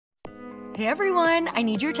Hey everyone, I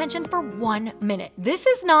need your attention for 1 minute. This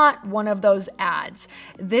is not one of those ads.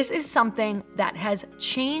 This is something that has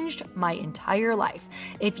changed my entire life.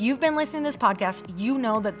 If you've been listening to this podcast, you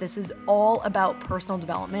know that this is all about personal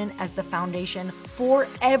development as the foundation for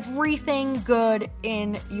everything good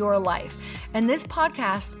in your life. And this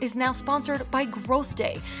podcast is now sponsored by Growth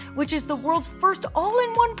Day, which is the world's first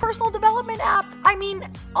all-in-one personal development app. I mean,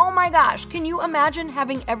 oh my gosh, can you imagine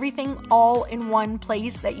having everything all in one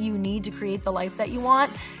place that you need to create the life that you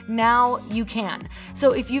want? Now you can.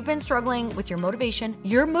 So if you've been struggling with your motivation,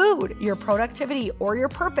 your mood, your productivity, or your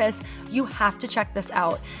purpose, you have to check this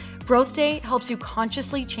out. Growth Day helps you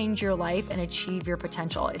consciously change your life and achieve your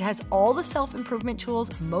potential. It has all the self-improvement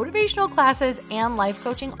tools, motivational classes, and life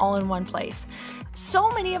coaching all in one place.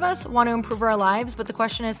 So many of us want to improve our lives, but the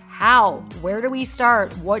question is how? Where do we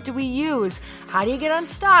start? What do we use? How do you get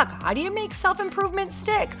unstuck? How do you make self-improvement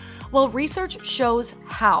stick? Well, research shows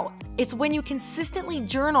how. It's when you consistently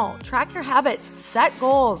journal, track your habits, set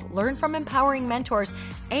goals, learn from empowering mentors,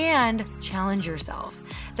 and challenge yourself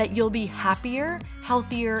that you'll be happier,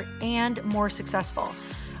 healthier, and more successful.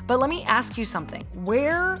 But let me ask you something.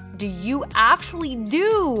 Where do you actually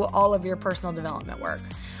do all of your personal development work?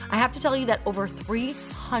 I have to tell you that over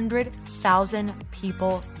 300,000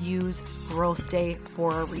 people use Growth Day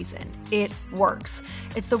for a reason. It works.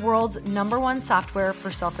 It's the world's #1 software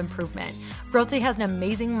for self-improvement. Growth Day has an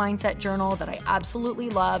amazing mindset journal that I absolutely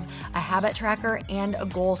love, a habit tracker, and a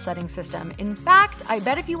goal-setting system. In fact, I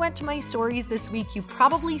bet if you went to my stories this week, you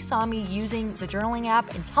probably saw me using the journaling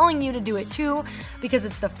app and telling you to do it too, because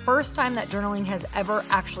it's the first time that journaling has ever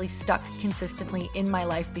actually stuck consistently in my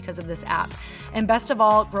life because of this app. And best of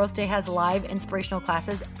all, Growth Day has live inspirational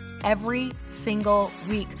classes every single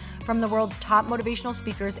week from the world's top motivational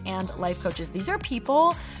speakers and life coaches. These are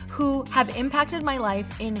people who have impacted my life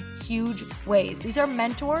in huge ways. These are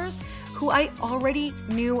mentors who I already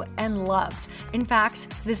knew and loved. In fact,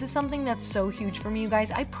 this is something that's so huge for me, you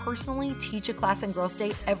guys. I personally teach a class in Growth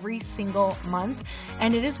Day every single month,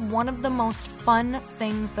 and it is one of the most fun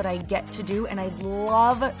things that I get to do, and I'd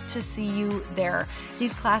love to see you there.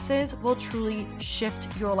 These classes will truly shift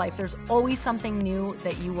your life. There's always something new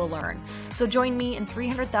that you will learn. So join me and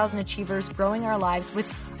 300,000 achievers growing our lives with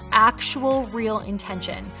actual real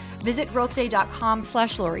intention. Visit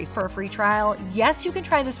growthday.com/Lori for a free trial. Yes, you can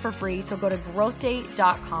try this for free. So go to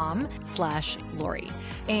growthday.com/Lori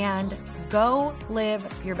and go live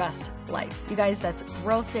your best life. You guys, that's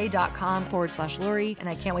growthday.com/Lori. And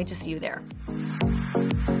I can't wait to see you there.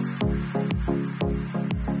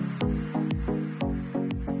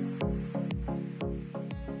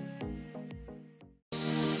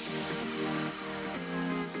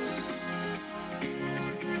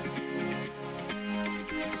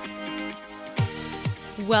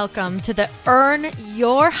 Welcome to the Earn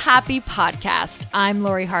Your Happy podcast. I'm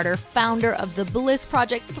Lori Harder, founder of The Bliss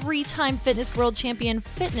Project, 3-time fitness world champion,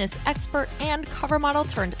 fitness expert, and cover model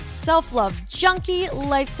turned self-love junkie,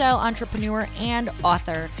 lifestyle entrepreneur, and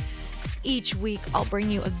author. Each week, I'll bring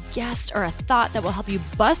you a guest or a thought that will help you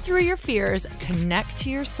bust through your fears, connect to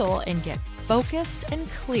your soul, and get focused and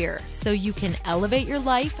clear so you can elevate your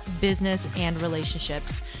life, business, and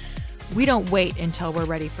relationships. We don't wait until we're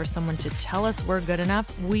ready for someone to tell us we're good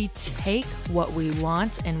enough. We take what we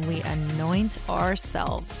want and we anoint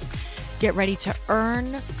ourselves. Get ready to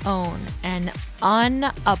earn, own, and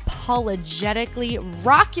unapologetically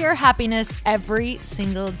rock your happiness every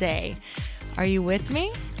single day. Are you with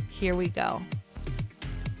me? Here we go.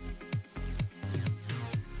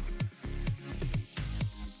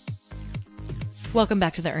 Welcome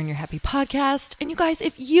back to the Earn Your Happy podcast. And you guys,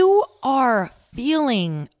 if you are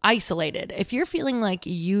feeling isolated, if you're feeling like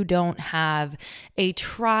you don't have a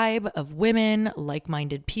tribe of women,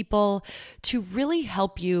 like-minded people to really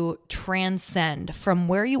help you transcend from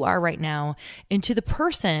where you are right now into the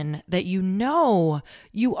person that you know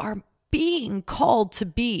you are being called to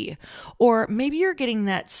be, or maybe you're getting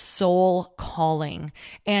that soul calling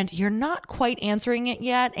and you're not quite answering it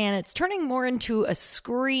yet, and it's turning more into a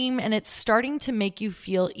scream, and it's starting to make you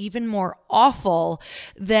feel even more awful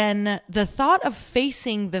than the thought of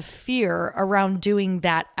facing the fear around doing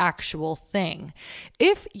that actual thing.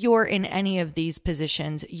 If you're in any of these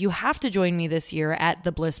positions, you have to join me this year at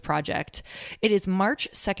The Bliss Project. It is March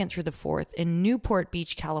 2nd through the 4th in Newport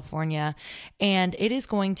Beach, California, and it is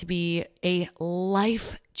going to be be a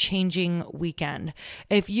life-changing weekend.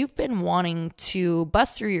 If you've been wanting to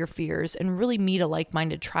bust through your fears and really meet a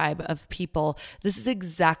like-minded tribe of people, this is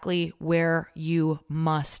exactly where you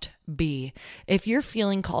must be. If you're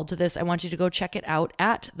feeling called to this, I want you to go check it out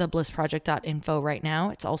at theblissproject.info right now.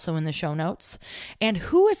 It's also in the show notes. And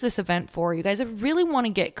who is this event for? You guys, I really want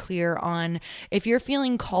to get clear on if you're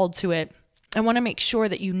feeling called to it. I want to make sure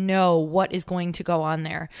that you know what is going to go on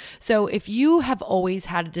there. So if you have always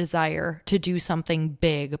had a desire to do something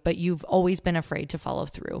big, but you've always been afraid to follow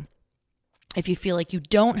through, if you feel like you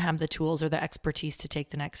don't have the tools or the expertise to take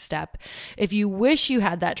the next step, if you wish you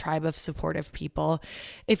had that tribe of supportive people,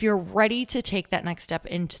 if you're ready to take that next step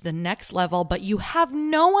into the next level, but you have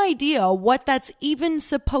no idea what that's even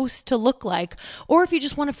supposed to look like, or if you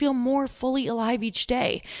just want to feel more fully alive each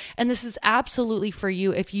day. And this is absolutely for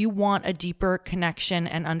you if you want a deeper connection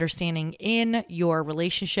and understanding in your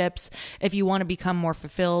relationships, if you want to become more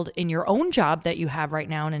fulfilled in your own job that you have right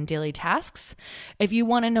now and in daily tasks, if you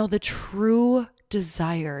want to know the true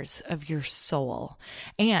desires of your soul,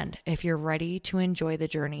 and if you're ready to enjoy the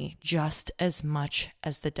journey just as much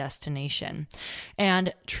as the destination.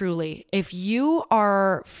 And truly, if you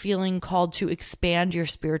are feeling called to expand your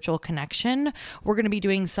spiritual connection, we're going to be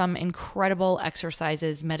doing some incredible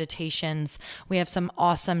exercises, meditations. We have some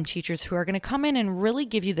awesome teachers who are going to come in and really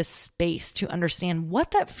give you the space to understand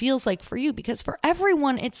what that feels like for you, because for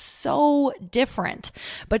everyone, it's so different.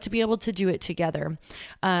 But to be able to do it together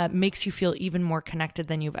makes you feel even more connected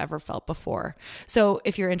than you've ever felt before. So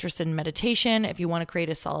if you're interested in meditation, if you want to create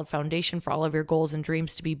a solid foundation for all of your goals and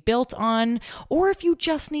dreams to be built on, or if you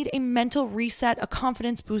just need a mental reset, a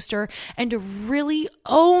confidence booster, and to really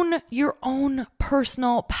own your own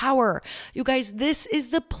personal power, you guys, this is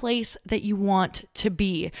the place that you want to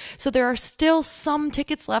be. So there are still some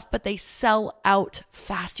tickets left, but they sell out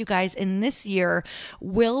fast, you guys. And this year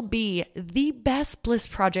will be the best Bliss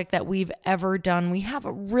Project that we've ever done. We have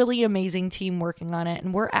a really amazing team working on it,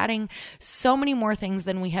 and we're adding so many more things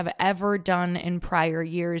than we have ever done in prior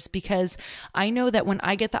years, because I know that when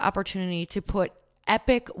I get the opportunity to put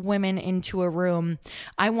epic women into a room,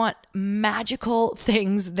 I want magical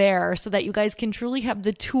things there so that you guys can truly have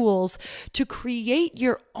the tools to create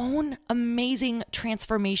your own amazing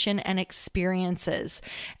transformation and experiences.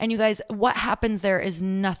 And you guys, what happens there is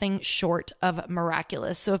nothing short of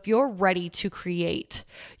miraculous. So if you're ready to create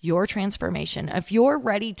your transformation, if you're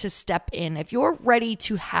ready to step in, if you're ready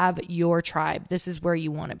to have your tribe, this is where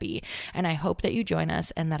you want to be. And I hope that you join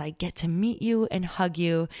us and that I get to meet you and hug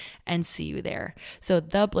you and see you there. So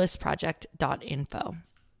theblissproject.info.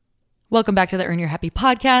 Welcome back to the Earn Your Happy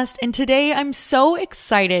podcast. And today I'm so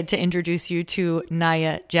excited to introduce you to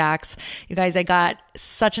Nia Jax. You guys, I got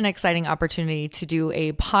such an exciting opportunity to do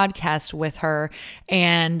a podcast with her.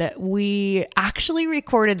 And we actually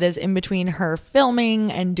recorded this in between her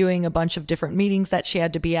filming and doing a bunch of different meetings that she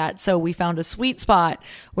had to be at. So we found a sweet spot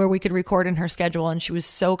where we could record in her schedule. And she was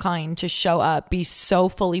so kind to show up, be so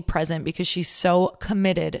fully present, because she's so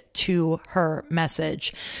committed to her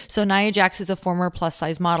message. So Nia Jax is a former plus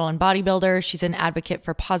size model and bodybuilder. She's an advocate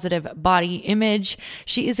for positive body image.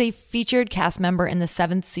 She is a featured cast member in the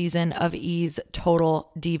 7th season of E's Total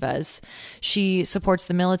Divas. She supports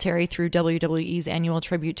the military through WWE's annual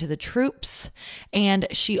tribute to the troops. And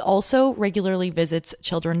she also regularly visits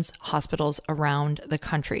children's hospitals around the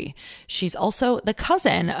country. She's also the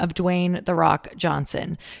cousin of Dwayne "The Rock"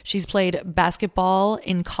 Johnson. She's played basketball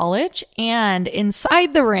in college, and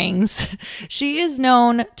inside the rings, she is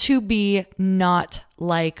known to be not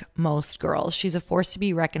like most girls. She's a force to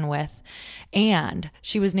be reckoned with. And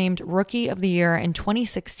she was named Rookie of the Year in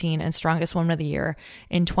 2016 and Strongest Woman of the Year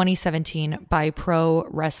in 2017 by Pro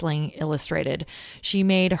Wrestling Illustrated. She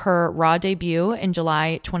made her Raw debut in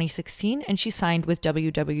July 2016, and she signed with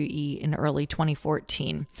WWE in early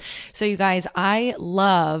 2014. So you guys, I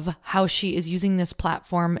love how she is using this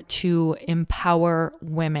platform to empower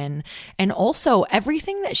women, and also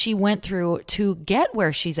everything that she went through to get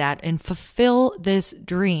where she's at and fulfill this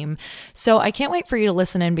dream. So I can't wait for you to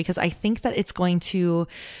listen in, because I think that it's going to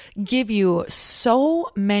give you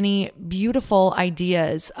so many beautiful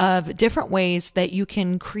ideas of different ways that you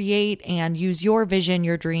can create and use your vision,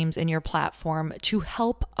 your dreams, and your platform to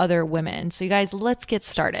help other women. So you guys, let's get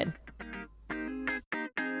started.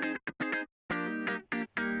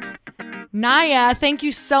 Nia, thank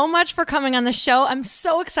you so much for coming on the show. I'm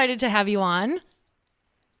so excited to have you on.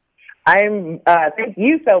 Thank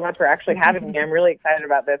you so much for actually having me. I'm really excited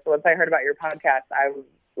about this. Once I heard about your podcast, I was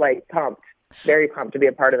pumped, very pumped to be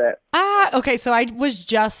a part of it. Okay. So I was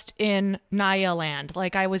just in Nia land.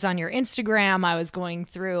 I was on your Instagram. I was going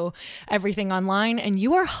through everything online, and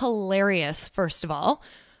you are hilarious, first of all.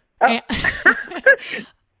 And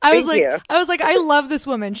I was Thank you. I love this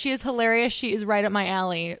woman. She is hilarious. She is right up my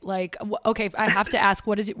alley. Like, okay, I have to ask,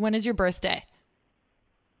 when is your birthday?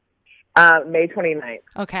 May 29th.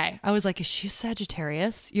 Okay. I was like, is she a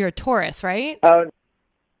Sagittarius? You're a Taurus, right? Oh,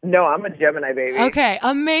 no, I'm a Gemini, baby. Okay.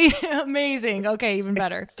 Amazing. Okay. Even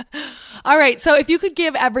better. All right. So if you could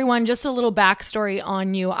give everyone just a little backstory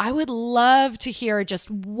on you, I would love to hear just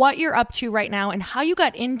what you're up to right now and how you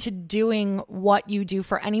got into doing what you do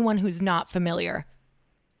for anyone who's not familiar.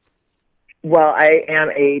 Well, I am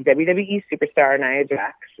a WWE superstar, Nia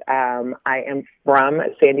Jax. I am from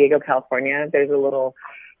San Diego, California. There's a little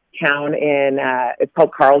town it's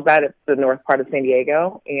called Carlsbad. It's the north part of San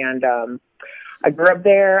Diego. And I grew up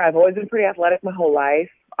there. I've always been pretty athletic my whole life.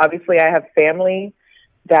 Obviously, I have family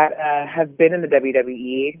that have been in the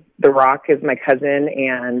WWE. The Rock is my cousin,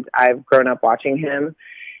 and I've grown up watching him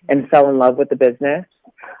and fell in love with the business.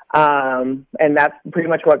 And that's pretty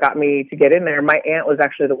much what got me to get in there. My aunt was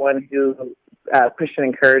actually the one who pushed and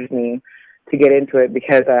encouraged me to get into it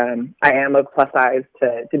because I am a plus size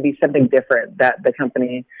to be something different that the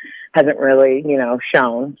company hasn't really,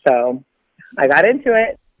 shown. So I got into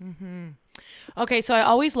it. Mm-hmm. Okay, so I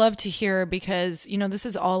always love to hear because, this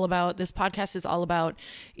podcast is all about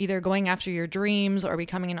either going after your dreams or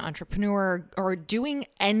becoming an entrepreneur or doing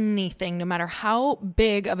anything, no matter how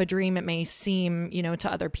big of a dream it may seem,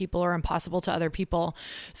 to other people or impossible to other people.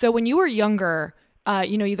 So when you were younger,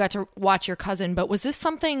 you got to watch your cousin, but was this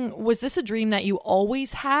a dream that you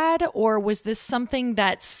always had, or was this something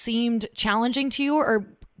that seemed challenging to you, or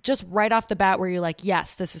just right off the bat where you're like,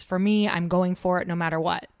 yes, this is for me, I'm going for it no matter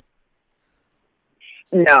what?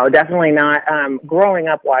 No, definitely not. Growing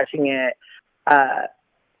up watching it, I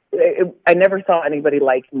never saw anybody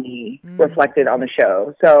like me reflected on the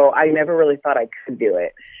show. So I never really thought I could do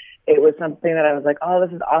it. It was something that I was like, oh,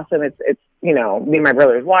 this is awesome. It's me and my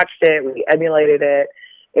brothers watched it. We emulated it.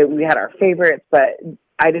 We had our favorites, but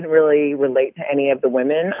I didn't really relate to any of the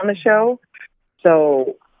women on the show.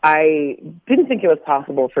 So I didn't think it was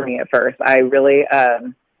possible for me at first. I really,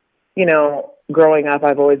 growing up,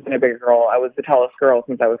 I've always been a bigger girl. I was the tallest girl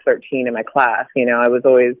since I was 13 in my class. I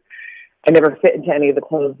never fit into any of the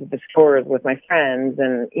clothes at the stores with my friends.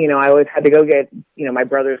 And, I always had to go get, my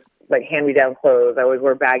brother's hand-me-down clothes. I always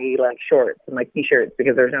wore baggy shorts and T-shirts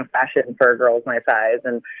because there's no fashion for girls my size.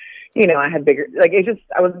 And, I had bigger,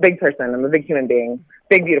 I was a big person. I'm a big human being,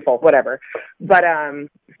 big, beautiful, whatever. But,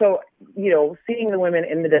 so, seeing the women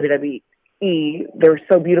in the WWE, they were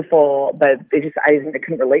so beautiful, but I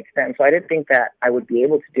couldn't relate to them. So I didn't think that I would be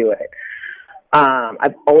able to do it.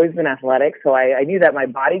 I've always been athletic, so I knew that my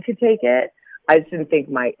body could take it. I just didn't think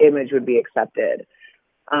my image would be accepted.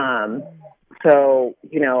 So,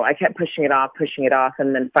 I kept pushing it off.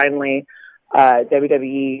 And then finally,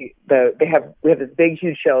 WWE, we have this big,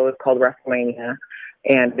 huge show. It's called WrestleMania,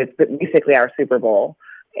 and it's basically our Super Bowl.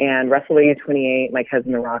 And WrestleMania 28, my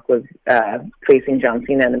cousin The Rock was facing John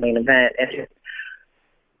Cena in the main event. And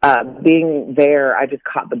just being there, I just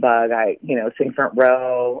caught the bug. Sitting front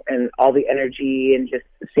row and all the energy and just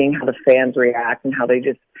seeing how the fans react and how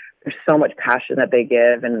there's so much passion that they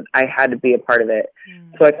give. And I had to be a part of it.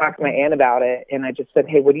 So I talked to my aunt about it, and I just said,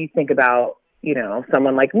 hey, what do you think about,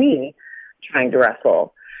 someone like me trying to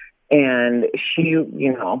wrestle? And she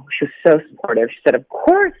was so supportive. She said, of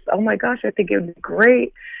course. Oh my gosh, I think it would be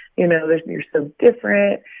great. You're so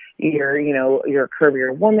different. You're a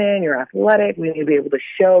curvier woman. You're athletic. We need to be able to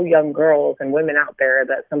show young girls and women out there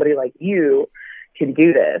that somebody like you can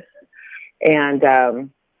do this. And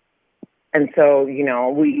so,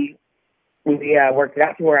 we worked it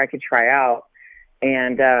out to where I could try out.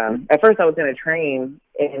 And at first I was going to train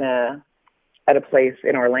at a place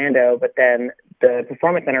in Orlando, but then the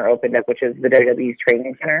Performance Center opened up, which is the WWE's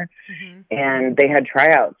training center, and they had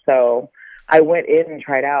tryouts. So I went in and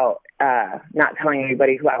tried out, not telling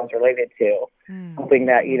anybody who I was related to, hoping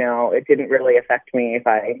that, it didn't really affect me.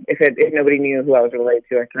 If nobody knew who I was related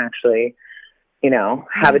to, I can actually,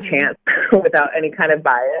 have a chance without any kind of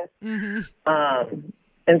bias.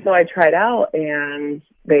 And so I tried out, and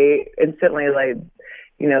they instantly,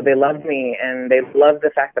 they loved me, and they loved the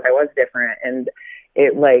fact that I was different. And I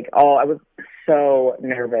was so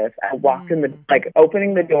nervous. I walked in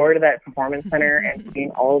opening the door to that Performance Center and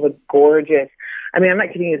seeing all the gorgeous, I'm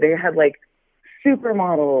not kidding you, they had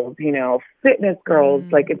supermodels, fitness girls,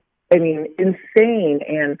 insane.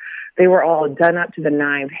 And they were all done up to the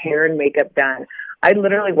nines, hair and makeup done. I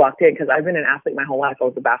literally walked in because I've been an athlete my whole life. I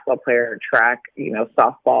was a basketball player, track,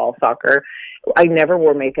 softball, soccer. I never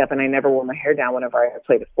wore makeup, and I never wore my hair down whenever I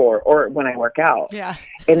played a sport or when I work out. Yeah.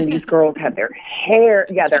 And these girls had their hair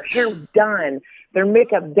done, their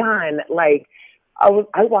makeup done.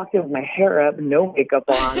 I walked in with my hair up, no makeup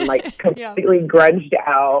on, like Yeah. completely grunged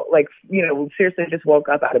out, like, you know, seriously just woke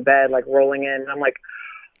up out of bed, like rolling in. And I'm like,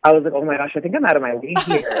 I was like, oh my gosh, I think I'm out of my league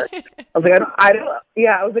here. I was like,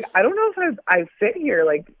 I was like, I don't know if I fit here.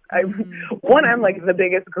 Like, one, I'm like the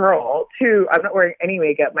biggest girl. Two, I'm not wearing any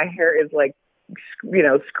makeup. My hair is like, you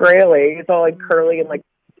know, scraly. It's all like curly and like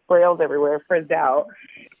scrales everywhere, frizzed out.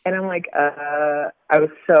 And I'm like, I was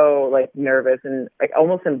so like nervous and like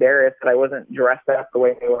almost embarrassed that I wasn't dressed up the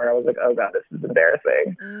way they were. I was like, oh God, this is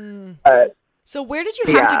embarrassing. So where did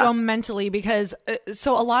you have to go mentally? Because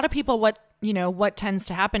so a lot of people, what tends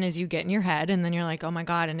to happen is you get in your head and then you're like, oh my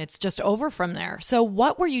God, and it's just over from there. So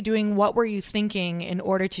what were you doing? What were you thinking in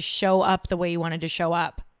order to show up the way you wanted to show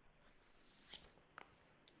up?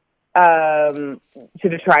 To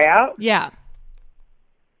the tryout? Yeah.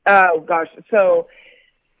 Oh gosh. So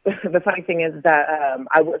the funny thing is that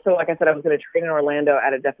so like I said, I was going to train in Orlando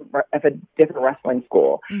at a different wrestling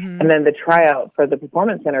school, and then the tryout for the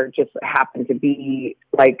performance center just happened to be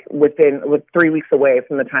like with 3 weeks away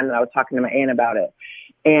from the time that I was talking to my aunt about it,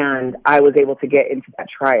 and I was able to get into that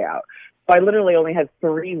tryout. So I literally only had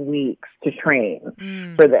 3 weeks to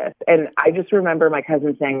train for this, and I just remember my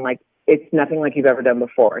cousin saying like, "It's nothing like you've ever done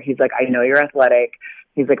before." He's like, "I know you're athletic."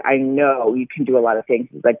 He's like, I know you can do a lot of things.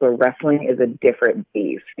 He's like, but wrestling is a different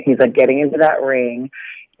beast. He's like, getting into that ring,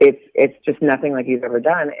 it's just nothing like you've ever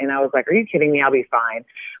done. And I was like, are you kidding me? I'll be fine.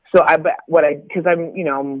 So because I'm, you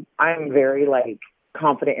know, I'm very like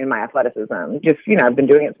confident in my athleticism. Just, you know, I've been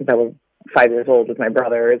doing it since I was 5 years old with my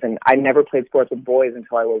brothers. And I never played sports with boys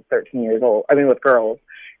until I was 13 years old. I mean, with girls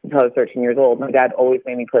until I was 13 years old. My dad always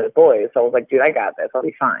made me play with boys. So I was like, dude, I got this. I'll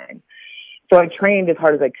be fine. So I trained as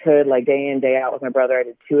hard as I could, like day in, day out with my brother. I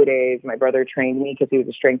did 2-a-days. My brother trained me because he was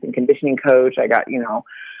a strength and conditioning coach. I got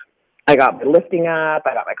my lifting up.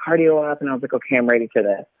 I got my cardio up. And I was like, okay, I'm ready for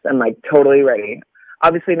this. I'm like totally ready.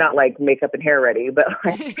 Obviously not like makeup and hair ready, but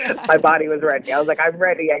like my body was ready. I was like, I'm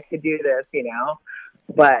ready. I could do this, you know.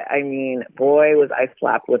 But I mean, boy, was I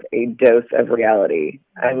slapped with a dose of reality.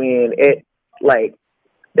 I mean, it like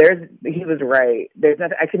he was right. There's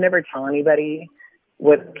nothing, I could never tell anybody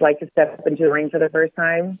what it's like to step into the ring for the first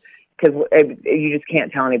time, because you just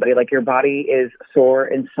can't tell anybody. Like, your body is sore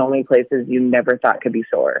in so many places you never thought could be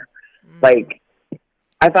sore. Like,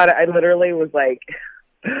 I literally was like,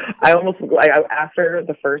 I almost, like, after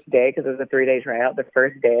the first day, because it was a 3-day tryout, the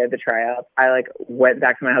first day of the tryout, I like went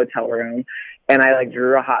back to my hotel room and I like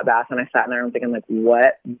drew a hot bath and I sat in there and thinking like,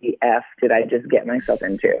 what the F did I just get myself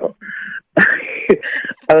into?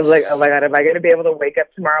 I was like, oh my God, am I going to be able to wake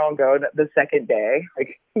up tomorrow and go the second day?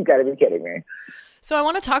 Like, you got to be kidding me. So I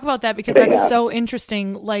want to talk about that because that's so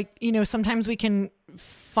interesting. Like, you know, sometimes we can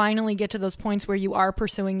finally get to those points where you are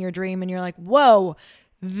pursuing your dream and you're like, whoa,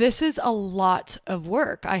 this is a lot of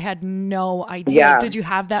work. I had no idea. Yeah. Did you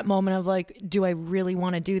have that moment of like, do I really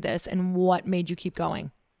want to do this? And what made you keep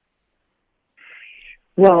going?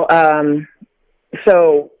 Well,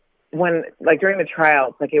 so when, like, during the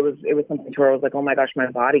tryouts, like, it was something to where I was like, oh my gosh,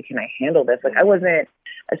 my body, can I handle this? Like, I wasn't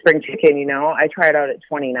a spring chicken, you know. I tried out at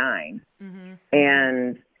 29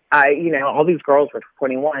 and you know, all these girls were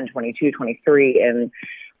 21, 22, 23. And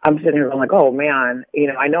I'm sitting here going like, oh man, you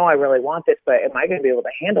know I really want this, but am I going to be able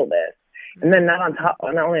to handle this? And then not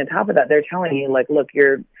only on top of that, they're telling you like, look,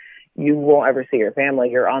 you won't ever see your family.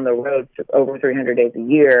 You're on the road for over 300 days a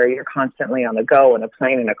year. You're constantly on the go in a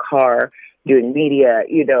plane, in a car, doing media,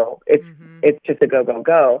 you know, it's just a go, go,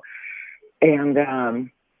 go. And,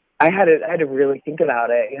 I had to really think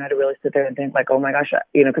about it. You know, I had to really sit there and think like, oh my gosh,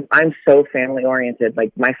 you know, cause I'm so family oriented.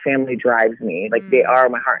 Like, my family drives me. Like, they are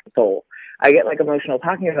my heart and soul. I get like emotional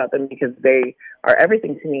talking about them because they are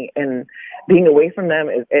everything to me, and being away from them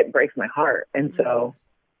it breaks my heart. And so,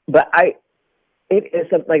 but it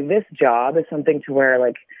is like, this job is something to where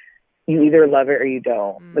like you either love it or you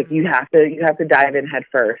don't. Like, you have to dive in head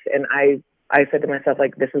first. And I said to myself,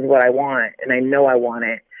 like, this is what I want, and I know I want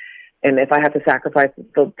it. And if I have to sacrifice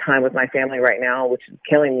the time with my family right now, which is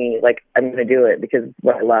killing me, like, I'm going to do it because it's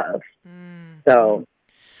what I love. So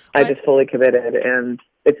I just fully committed, and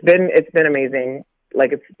it's been amazing.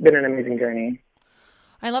 Like, it's been an amazing journey.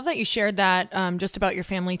 I love that you shared that just about your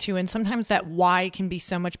family too. And sometimes that why can be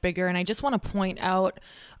so much bigger. And I just want to point out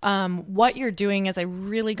what you're doing as I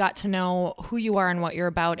really got to know who you are and what you're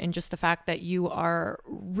about. And just the fact that you are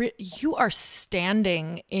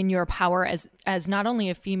standing in your power as not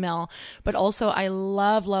only a female, but also I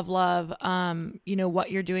love, you know,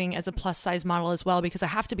 what you're doing as a plus size model as well. Because I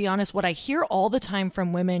have to be honest, what I hear all the time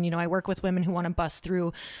from women, you know, I work with women who want to bust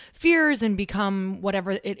through fears and become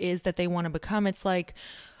whatever it is that they want to become. It's like,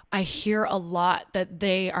 I hear a lot that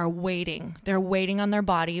they are waiting. They're waiting on their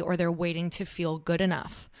body, or they're waiting to feel good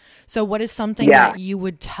enough. So what is something that you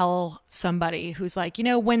would tell somebody who's like,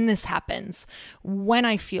 when this happens, when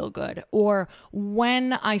I feel good, or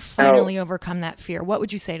when I finally overcome that fear, what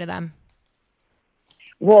would you say to them?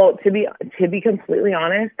 Well, to be completely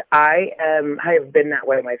honest, I have been that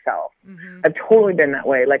way myself. Mm-hmm. I've totally been that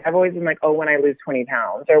way. Like, I've always been like, oh, when I lose 20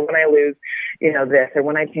 pounds, or when I lose, this, or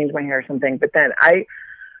when I change my hair or something. But then I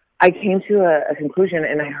came to a conclusion,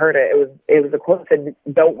 and I heard it. It was a quote that said,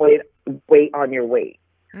 "Don't wait on your weight."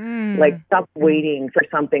 Like, stop waiting for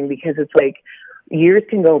something, because it's like years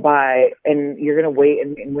can go by and you're going to wait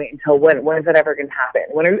and wait until when is that ever going to happen?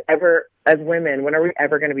 When are we ever, as women, when are we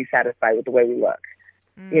ever going to be satisfied with the way we look?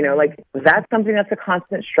 Like, that's something that's a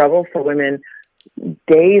constant struggle for women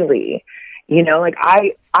daily. Like,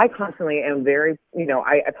 I constantly am very,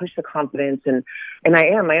 I push the confidence, and I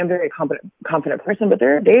am a very confident person, but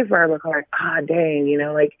there are days where I look like, dang,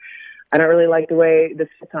 like, I don't really like the way this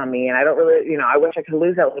fits on me. And I don't really, I wish I could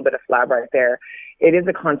lose that little bit of flab right there. It is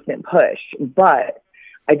a constant push. But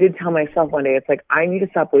I did tell myself one day, it's like, I need to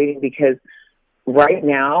stop waiting, because right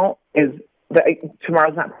now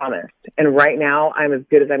tomorrow's not promised. And right now I'm as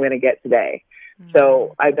good as I'm going to get today. Mm-hmm.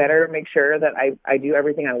 So I better make sure that I do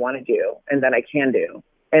everything I want to do and that I can do.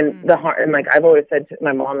 And and like I've always said to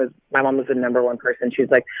my mom is the number one person. She's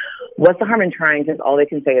like, what's the harm in trying? Because all they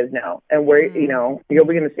can say is no. And you'll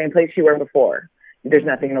be in the same place you were before. There's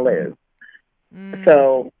nothing to lose.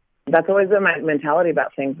 So that's always been my mentality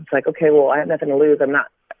about things. It's like, okay, well, I have nothing to lose.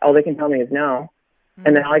 All they can tell me is no.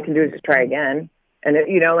 And then all I can do is just try again. And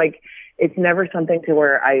it's never something to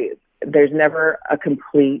where there's never a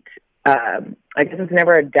complete, I guess it's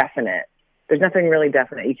never a definite. There's nothing really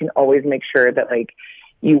definite. You can always make sure that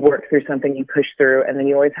you work through something, you push through, and then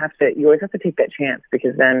you always have to take that chance,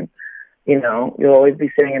 because then, you'll always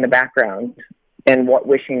be sitting in the background and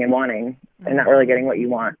wishing and wanting and not really getting what you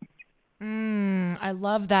want. I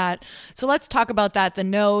love that. So let's talk about that, the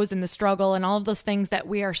no's and the struggle and all of those things that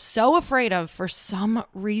we are so afraid of for some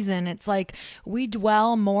reason. It's like we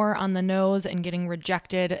dwell more on the no's and getting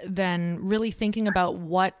rejected than really thinking about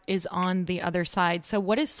what is on the other side. So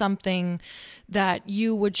what is something that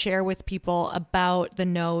you would share with people about the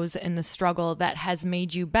no's and the struggle that has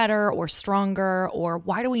made you better or stronger, or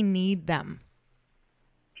why do we need them?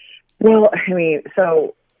 Well, I mean,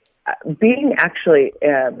 so being actually,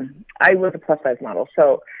 I was a plus size model,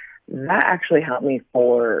 so that actually helped me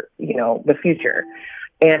for, the future.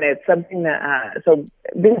 And it's something that, so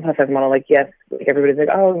being a plus size model, yes, everybody's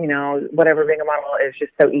like, oh, whatever, being a model is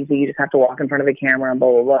just so easy. You just have to walk in front of a camera and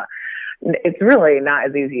blah, blah, blah. It's really not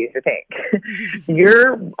as easy as you think.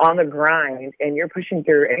 You're on the grind and you're pushing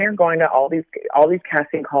through, and you're going to all these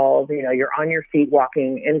casting calls, you're on your feet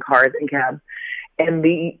walking in cars and cabs, and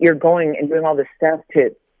you're going and doing all this stuff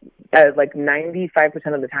to,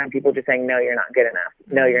 95% of the time, people just saying, no, you're not good enough.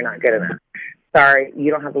 No, you're not good enough. Sorry, you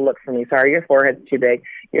don't have the look for me. Sorry, your forehead's too big.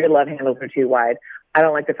 Your love handles are too wide. I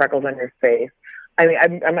don't like the freckles on your face. I mean,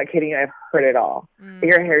 I'm not kidding you. I've heard it all.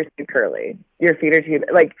 Your hair's too curly. Your feet are too,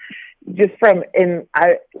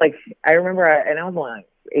 I remember, and I was only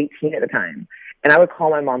 18 at the time, and I would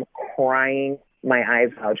call my mom crying my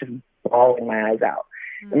eyes out, just bawling my eyes out.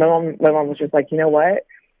 And my mom was just like, you know what?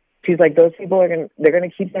 She's like, those people they're going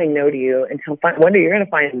to keep saying no to you until one day you're going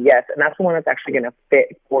to find yes. And that's the one that's actually going to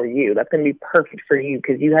fit for you. That's going to be perfect for you,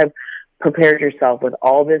 because you have prepared yourself with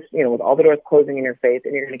all this, with all the doors closing in your face,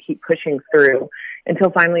 and you're going to keep pushing through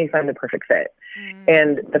until finally you find the perfect fit.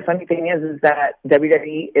 And the funny thing is that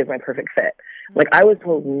WWE is my perfect fit. I was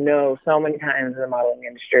told no so many times in the modeling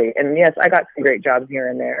industry. And yes, I got some great jobs here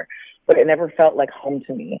and there, but it never felt like home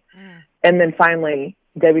to me. And then finally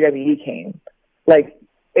WWE came.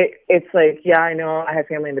 It's like, yeah, I know I have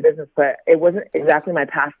family in the business, but it wasn't exactly my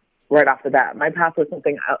path right off the bat. My path was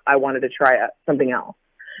something I wanted to try something else.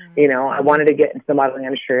 I wanted to get into the modeling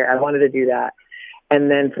industry. I wanted to do that. And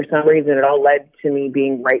then for some reason, it all led to me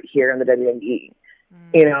being right here in the WWE.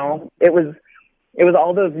 It was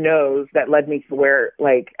all those no's that led me to where,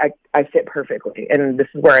 I fit perfectly. And this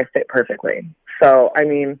is where I fit perfectly. So, I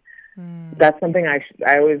mean, that's something I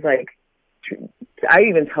always I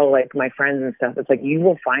even tell my friends and stuff, it's you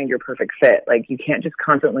will find your perfect fit. You can't just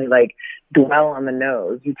constantly dwell on the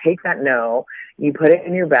no's. You take that no, you put it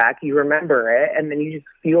in your back, you remember it, and then you just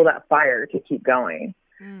feel that fire to keep going,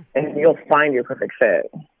 and you'll find your perfect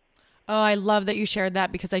fit. Oh, I love that you shared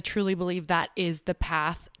that, because I truly believe that is the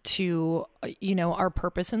path to, our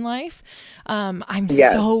purpose in life. I'm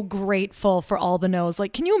so grateful for all the no's.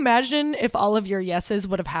 Can you imagine if all of your yeses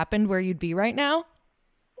would have happened, where you'd be right now?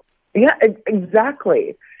 Yeah,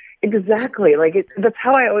 exactly. exactly. Like, that's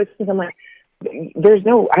how I always think. I'm like,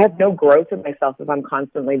 I have no growth in myself if I'm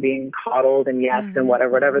constantly being coddled and yes and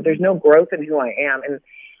whatever. There's no growth in who I am. And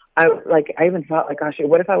I even thought, like, gosh,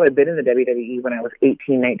 what if I would have been in the WWE when I was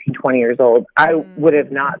 18, 19, 20 years old? I would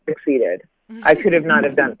have not succeeded. I could have not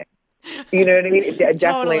have done it. You know what I mean?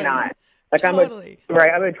 Definitely not. Like, I'm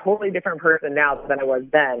a totally different person now than I was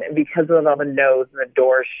then. And because of all the no's and the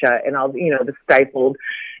doors shut and all, the stifled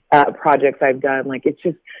projects I've done, like,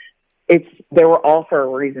 they were all for a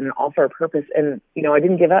reason and all for a purpose. And, I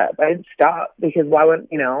didn't give up. I didn't stop because why would,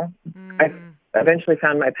 I eventually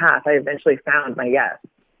found my path. I eventually found my yes.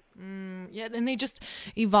 Yeah, and they just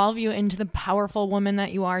evolve you into the powerful woman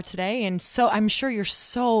that you are today. And so I'm sure you're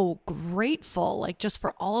so grateful, like, just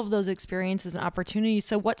for all of those experiences and opportunities.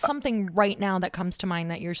 So what's something right now that comes to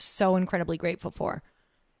mind that you're so incredibly grateful for?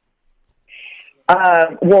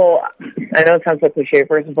 Well, I know it sounds like cliche.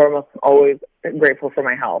 First and foremost, I'm always grateful for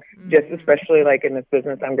my health. Just especially like in this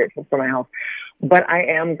business, I'm grateful for my health. But I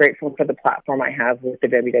am grateful for the platform I have with the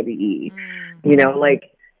WWE. Like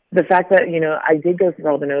the fact that, I did go through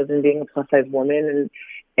all the no's and being a plus size woman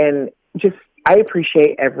and just, I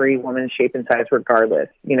appreciate every woman's shape and size regardless,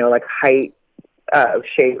 like height,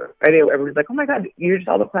 shape. I know everybody's like, oh my God, you're just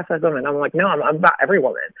all the plus size women. I'm like, no, I'm about every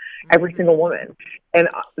woman, every single woman. And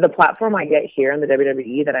the platform I get here in the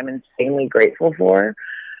WWE that I'm insanely grateful for,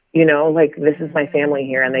 like, this is my family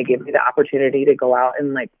here, and they give me the opportunity to go out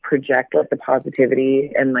and, like, project, like, the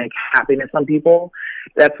positivity and, like, happiness on people.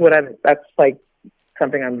 That's like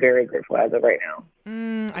something I'm very grateful as of right now.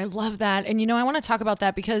 I love that. And, I want to talk about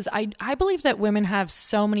that because I believe that women have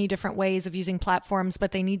so many different ways of using platforms,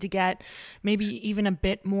 but they need to get maybe even a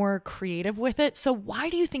bit more creative with it. So why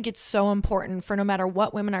do you think it's so important for no matter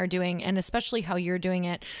what women are doing, and especially how you're doing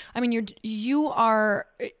it? I mean, you are,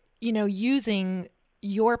 using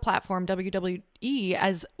your platform, WWE,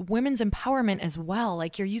 as women's empowerment as well.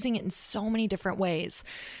 Like, you're using it in so many different ways.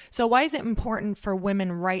 So why is it important for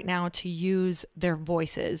women right now to use their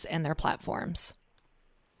voices and their platforms?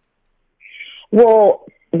 Well,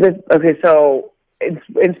 so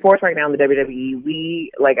in sports right now in the WWE, we,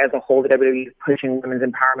 like, as a whole, the WWE is pushing women's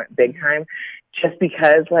empowerment big time, just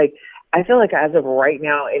because, like, I feel like as of right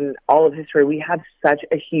now in all of history, we have such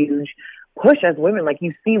a huge push as women. Like,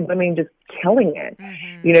 you see women just killing it.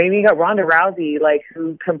 You got Ronda Rousey, like,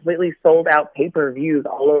 who completely sold out pay-per-views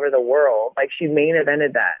all over the world. Like, she main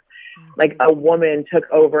evented that. Like, a woman took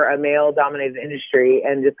over a male-dominated industry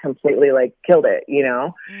and just completely, like, killed it,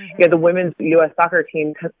 the women's U.S. soccer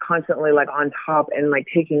team constantly, like, on top and, like,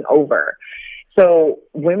 taking over. So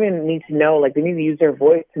women need to know, like, they need to use their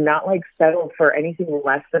voice to not, like, settle for anything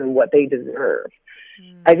less than what they deserve.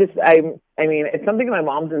 I mean, it's something my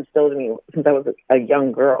mom's instilled in me since I was a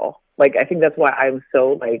young girl. Like, I think that's why I'm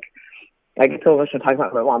so, like, I get so emotional talking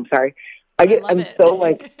about my mom. Sorry. I'm so,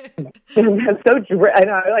 like, I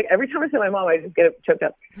know, like, every time I see my mom, I just get choked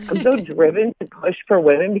up. I'm so driven to push for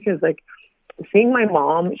women because, like, seeing my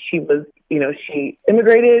mom, she was, she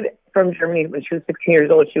immigrated from Germany when she was 16 years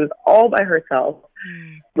old. She was all by herself.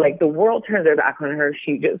 Like, the world turned their back on her.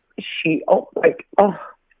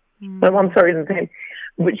 My mom's story is insane.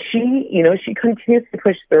 But she continues to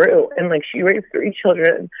push through, and, like, she raised 3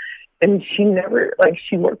 children, and she never, like,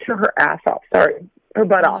 she worked her ass off. Her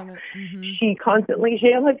butt off. She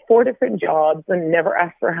had, like, 4 different jobs and never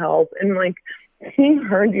asked for help. And, like, seeing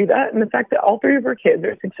her do that, and the fact that all 3 of her kids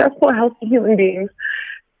are successful, healthy human beings,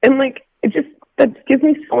 and, like, that gives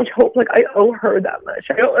me so much hope. Like, I owe her that much.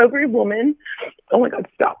 I owe every woman. Oh my God,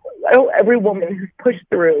 stop! I owe every woman who's pushed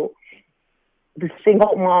through. The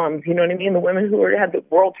single moms, you know what I mean? The women who had the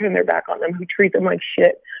world turn their back on them, who treat them like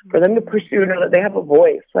shit, for them to push through and know that they have a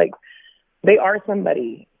voice. Like, they are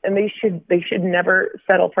somebody, and they should never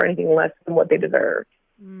settle for anything less than what they deserve.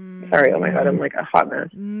 Sorry, oh my God, I'm like a hot mess.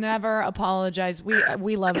 Never apologize.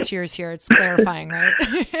 We love cheers here. It's clarifying, right?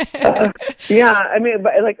 Yeah, I mean,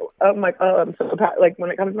 but, like, I'm so proud. Like, when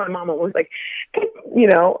it comes to my mom, it was like,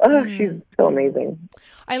 she's so amazing.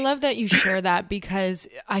 I love that you share that, because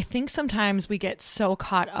I think sometimes we get so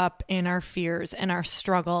caught up in our fears and our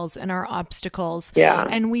struggles and our obstacles. Yeah.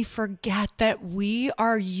 And we forget that we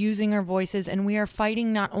are using our voices, and we are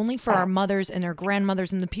fighting not only for our mothers and their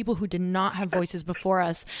grandmothers and the people who did not have voices before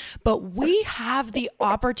us, but we have the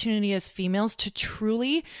opportunity as females to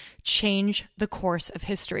truly change the course of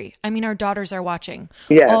history. I mean, our daughters are watching.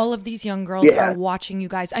 Yes. All of these young girls are watching you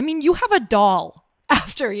guys. I mean, you have a doll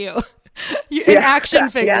after you. An action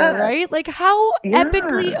figure, right? Like, how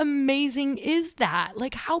epically amazing is that?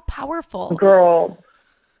 Like, how powerful? Girl,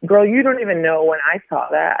 girl, you don't even know when I saw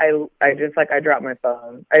that. I just like, I dropped my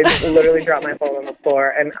phone. I literally dropped my phone on the floor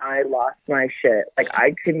and I lost my shit. Like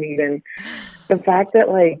I couldn't even, the fact that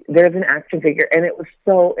like there's an action figure and it was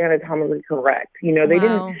so anatomically correct. You know, they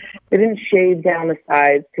didn't shave down the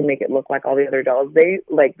sides to make it look like all the other dolls. They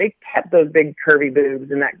kept those big curvy boobs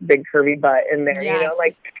and that big curvy butt in there. Yes. You know,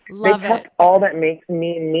 like Love they kept it. all that makes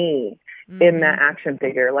me in that action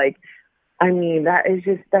figure. Like, I mean,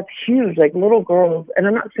 that's huge. Like little girls, and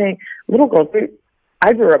I'm not saying little girls,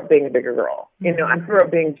 I grew up being a bigger girl. You know, I grew up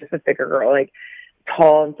being just a thicker girl, like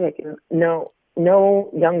tall and thick. And no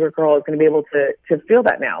younger girl is going to be able to feel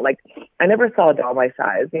that now. Like I never saw a doll my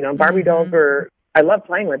size. You know, Barbie dolls I love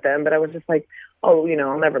playing with them, but I was just like, oh, you know,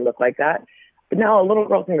 I'll never look like that. But now a little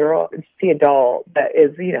girl can grow up and see a doll that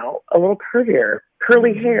is, you know, a little curvier,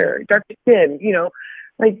 curly hair, dark skin, you know,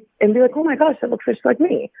 like, and be like, oh my gosh, that looks just like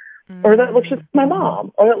me. Or that looks just like my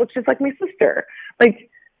mom, or that looks just like my sister. Like,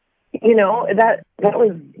 you know, that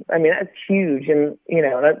was, I mean, that's huge. And, you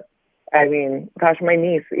know, I mean, gosh, my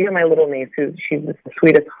niece, even my little niece, she's the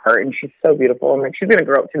sweetest heart and she's so beautiful. And like, she's going to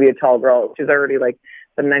grow up to be a tall girl. She's already like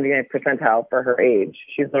the 99th percentile for her age.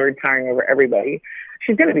 She's already towering over everybody.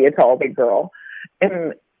 She's going to be a tall, big girl.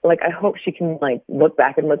 And like, I hope she can like look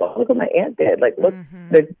back and like, oh, look what my aunt did. Like, look,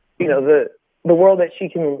 you know, the world that she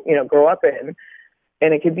can, you know, grow up in.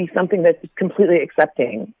 And it could be something that's completely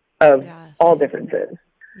accepting of all differences,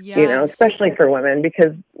 you know, especially for women,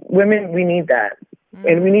 because women, we need that.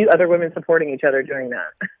 And we need other women supporting each other doing that.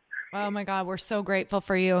 Oh my God, we're so grateful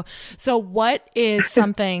for you. So what is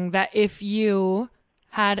something that if you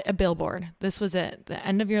had a billboard, this was it, the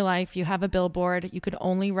end of your life, you have a billboard, you could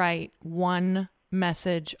only write one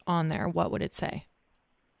message on there, what would it say?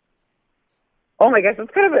 Oh my gosh, that's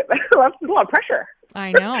kind of a lot of pressure.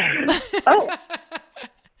 I know.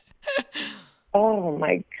 Oh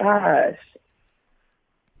my gosh.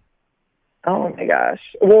 Oh my gosh.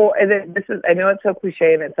 Well, and then I know it's so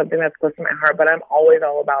cliche and it's something that's close to my heart, but I'm always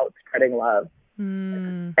all about spreading love.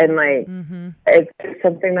 And like, it's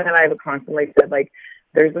something that I've constantly said, like,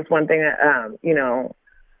 there's this one thing that, you know,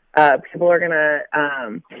 people are going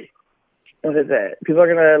to, what is it? People are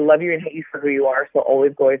going to love you and hate you for who you are. So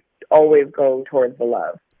always go towards the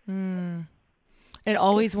love. It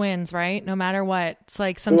always wins, right? No matter what. It's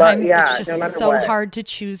like sometimes it's just so hard to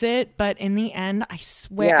choose it. But in the end, I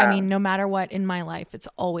swear, I mean, no matter what in my life, it's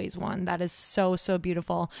always one. That is so, so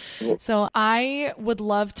beautiful. So I would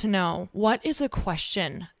love to know, what is a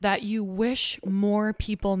question that you wish more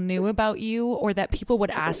people knew about you or that people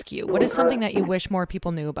would ask you? What is something that you wish more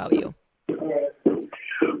people knew about you?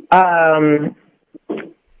 I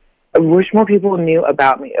wish more people knew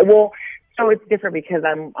about me. Well, so it's different because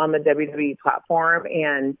I'm on the WWE platform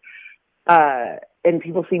and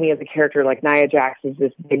people see me as a character like Nia Jax is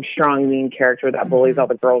this big, strong, mean character that bullies all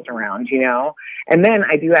the girls around, you know? And then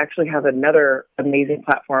I do actually have another amazing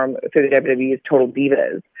platform through the WWE is Total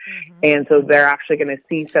Divas. And so they're actually going to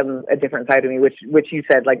see a different side of me, which you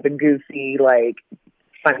said, like the goofy, like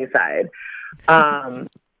funny side.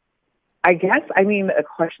 I guess, I mean, a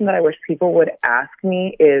question that I wish people would ask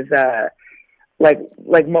me is,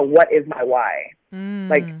 what is my why?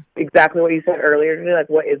 Like exactly what you said earlier today, like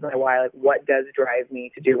what is my why? Like what does drive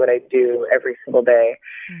me to do what I do every single day?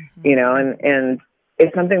 You know, and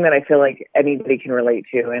it's something that I feel like anybody can relate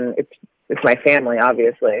to, and it's my family,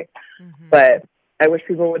 obviously. But I wish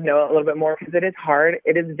people would know a little bit more because it is hard.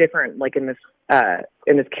 It is different, like in this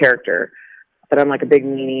character. That I'm like a big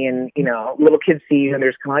meanie and, you know, little kids see you and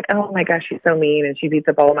they're just kind of like, oh my gosh, she's so mean and she beats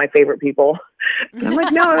up all of my favorite people. And I'm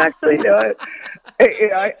like, no, I'm actually, you know,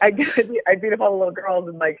 I beat up all the little girls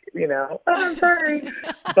and like, you know, oh, I'm sorry.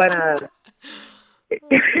 But,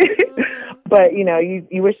 but, you know,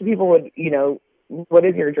 you wish people would, you know, what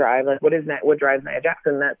is your drive? Like, what drives Nia Jax?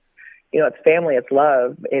 And that's, you know, it's family, it's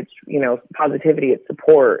love, it's, you know, positivity, it's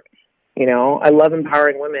support. You know, I love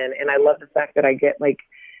empowering women and I love the fact that I get like,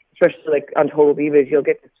 especially like on Total Divas, you'll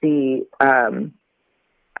get to see,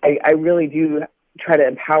 I really do try to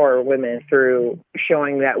empower women through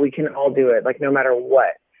showing that we can all do it, like no matter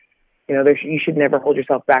what. You know, you should never hold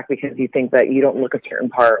yourself back because you think that you don't look a certain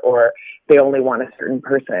part or they only want a certain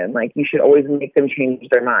person. Like you should always make them change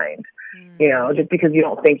their mind. You know, just because you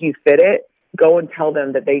don't think you fit it, go and tell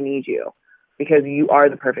them that they need you because you are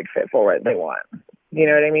the perfect fit for what they want. You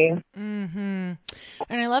know what I mean?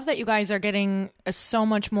 And I love that you guys are getting so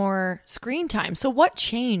much more screen time. So what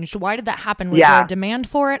changed? Why did that happen? Was there a demand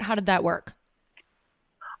for it? How did that work?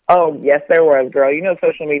 Oh, yes, there was, girl. You know,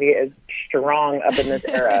 social media is strong up in this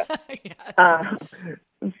era.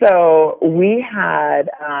 So we had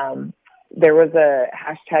there was a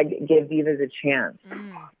hashtag Give Divas a Chance.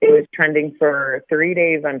 It was trending for 3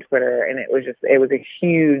 days on Twitter, and it was a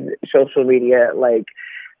huge social media like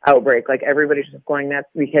outbreak. Like everybody's just going nuts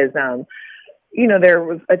because, you know, there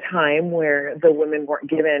was a time where the women weren't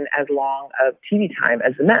given as long of TV time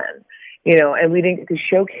as the men, you know, and we didn't get to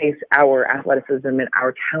showcase our athleticism and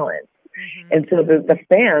our talent. And so the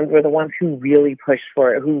fans were the ones who really pushed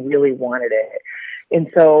for it, who really wanted it.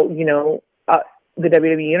 And so, you know, the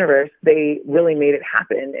WWE universe, they really made it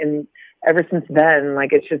happen. And ever since then,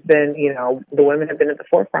 like, it's just been, you know, the women have been at the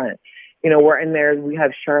forefront. You know, we're in there. We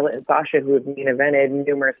have Charlotte and Sasha who have main evented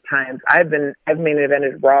numerous times. I've main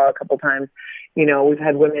evented Raw a couple times. You know, we've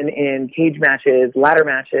had women in cage matches, ladder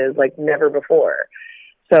matches, like never before.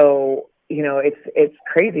 So, you know, it's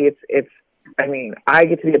crazy. I mean, I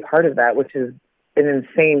get to be a part of that, which is an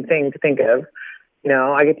insane thing to think of. You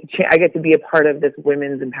know, I get to be a part of this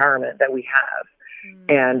women's empowerment that we have.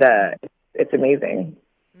 And it's amazing.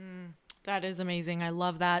 That is amazing. I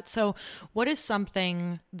love that. So what is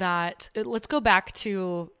something that, let's go back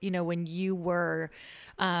to, you know, when you were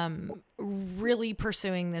really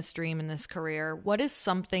pursuing this dream and this career, what is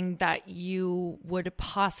something that you would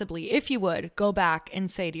possibly, if you would, go back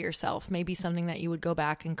and say to yourself, maybe something that you would go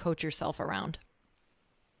back and coach yourself around?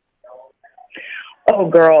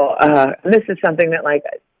 Oh, girl, this is something that, like,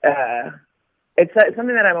 it's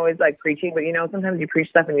something that I'm always, like, preaching, but, you know, sometimes you preach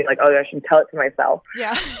stuff and you're like, oh, I should tell it to myself.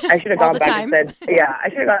 Yeah. I should have gone back and said, I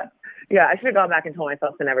should have gone back and told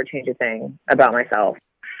myself to never change a thing about myself.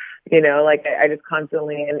 You know, like, I just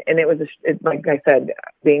constantly, and it was, like I said,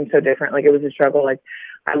 being so different, like, it was a struggle. Like,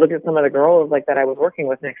 I looked at some of the girls, like, that I was working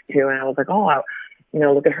with next to, and I was like, oh, you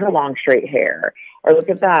know, look at her long straight hair, or look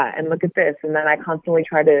at that, and look at this. And then I constantly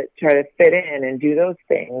try to fit in and do those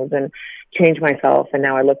things and change myself. And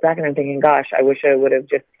now I look back and I'm thinking, gosh, I wish I would have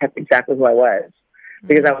just kept exactly who I was,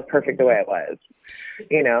 because I was perfect the way I was,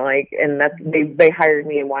 you know, like, and that's, they hired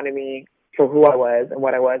me and wanted me for who I was and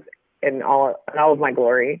what I was in all of my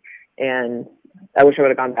glory. And I wish I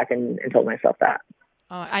would have gone back and told myself that.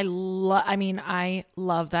 I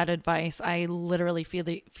love that advice. I literally feel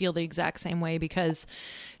the exact same way, because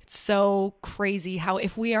it's so crazy how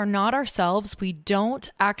if we are not ourselves, we don't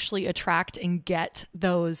actually attract and get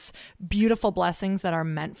those beautiful blessings that are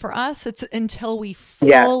meant for us. It's until we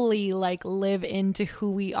fully like live into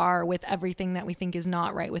who we are with everything that we think is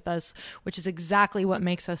not right with us, which is exactly what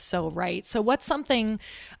makes us so right. So what's something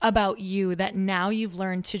about you that now you've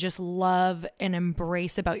learned to just love and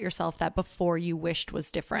embrace about yourself that before you wished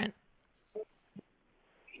was different?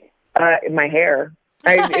 My hair.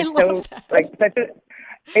 I love that. Like,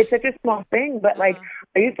 it's such a small thing, but like,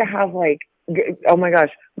 I used to have, like, oh my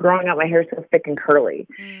gosh, growing up, my hair is so thick and curly.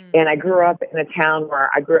 And I grew up in a town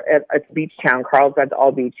where it's a beach town. Carlsbad's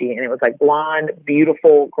all beachy. And it was like blonde,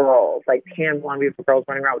 beautiful girls, like tan blonde, beautiful girls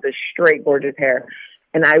running around with this straight, gorgeous hair.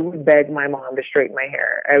 And I would beg my mom to straighten my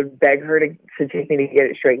hair. I would beg her to take me to get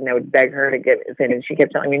it straightened. I would beg her to get it thin. And she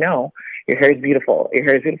kept telling me, no, your hair is beautiful. Your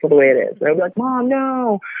hair is beautiful the way it is. And I would be like, Mom,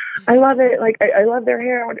 no, I love it. Like, I love their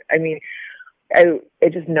hair. I mean,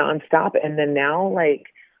 it just nonstop. And then now, like,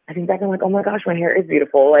 I think back, I'm like, oh my gosh, my hair is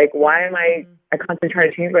beautiful. Like, why am I constantly trying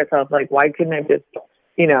to change myself? Like, why couldn't I just,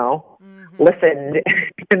 you know, listen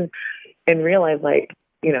and realize, like,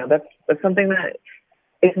 you know, that's something that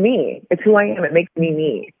it's me. It's who I am. It makes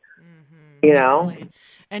me, you know?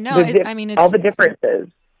 And no, it's all the differences.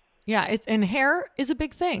 Yeah, and hair is a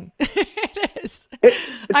big thing. It is.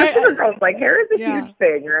 Like, hair is a huge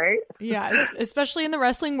thing, right? Yeah, especially in the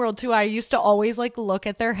wrestling world too. I used to always like look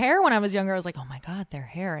at their hair when I was younger. I was like, oh my God, their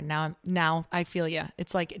hair. And now I feel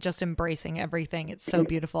it's like just embracing everything. It's so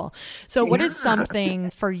beautiful. So what is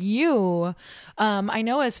something for you? I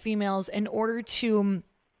know as females, in order to,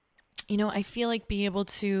 you know, I feel like be able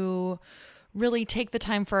to really take the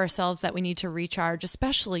time for ourselves that we need to recharge,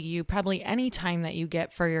 especially you, probably any time that you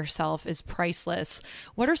get for yourself is priceless.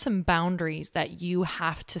 What are some boundaries that you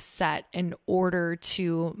have to set in order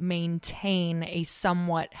to maintain a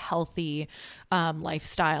somewhat healthy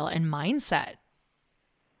lifestyle and mindset?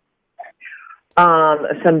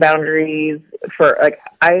 Some boundaries for, like,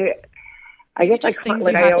 I guess just like things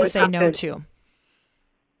like you I have to always say no to.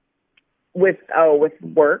 With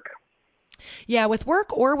work. Yeah, with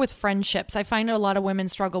work or with friendships. I find a lot of women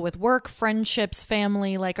struggle with work, friendships,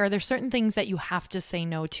 family. Like, are there certain things that you have to say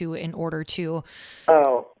no to in order to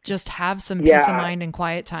just have some peace of mind and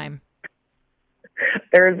quiet time?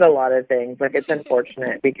 There's a lot of things. Like, it's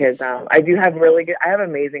unfortunate because I have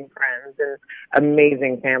amazing friends and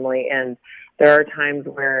amazing family. And there are times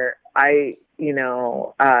where I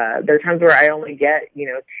only get,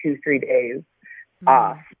 2-3 days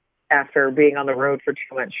off. after being on the road for 2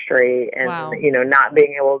 months straight and, Wow. not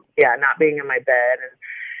being in my bed.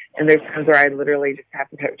 And there's times where I literally just have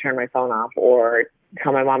to turn my phone off or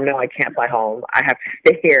tell my mom, no, I can't fly home. I have to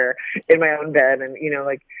stay here in my own bed. And,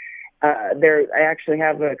 I actually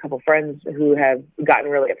have a couple friends who have gotten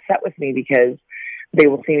really upset with me because they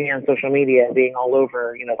will see me on social media being all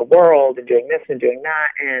over, the world and doing this and doing that.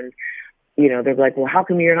 And, they're like, well, how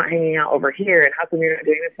come you're not hanging out over here? And how come you're not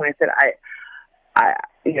doing this? And I said,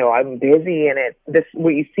 I'm busy, and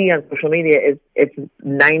what you see on social media it's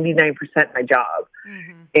 99% my job.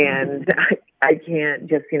 Mm-hmm. And I can't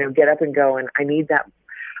just, get up and go. And I need that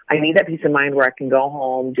peace of mind where I can go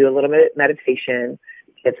home, do a little bit of meditation,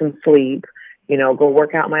 get some sleep, go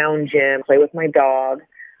work out in my own gym, play with my dog.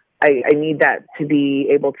 I need that to be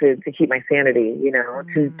able to keep my sanity,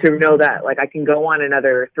 to know that like I can go on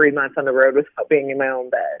another 3 months on the road without being in my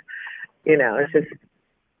own bed. It's just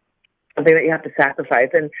something that you have to sacrifice.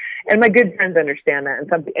 And my good friends understand that.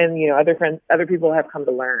 Other people have come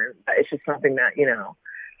to learn. It's just something that,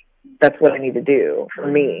 that's what I need to do for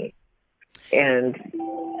me. And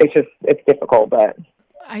it's difficult, but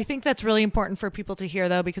I think that's really important for people to hear,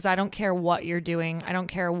 though, because I don't care what you're doing. I don't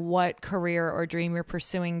care what career or dream you're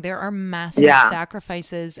pursuing. There are massive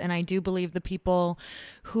sacrifices. And I do believe the people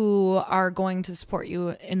who are going to support you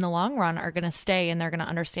in the long run are going to stay, and they're going to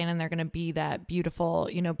understand, and they're going to be that beautiful,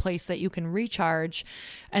 place that you can recharge.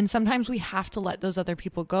 And sometimes we have to let those other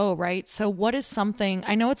people go, right? So what is something,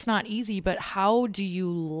 I know it's not easy, but how do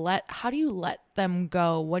you let them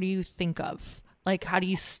go? What do you think of? Like, how do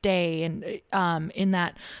you stay in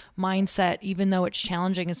that mindset, even though it's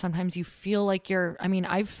challenging, and sometimes you feel like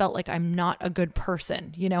I've felt like I'm not a good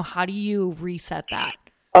person. How do you reset that?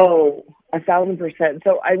 Oh, 1,000%.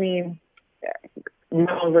 So, my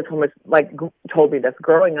mom told me this.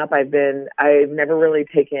 Growing up, I've never really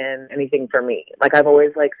taken anything for me. Like, I've always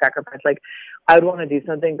sacrificed. Like, I would want to do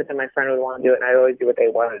something, but then my friend would want to do it, and I'd always do what they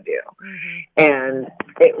want to do. Mm-hmm. And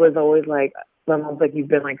it was always like, my mom's like, you've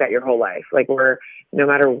been like that your whole life. Like, no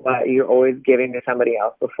matter what, you're always giving to somebody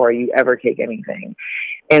else before you ever take anything.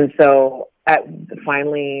 And so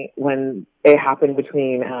finally, when it happened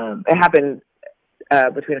between a friend,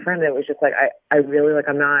 that was just like, I really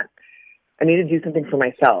I need to do something for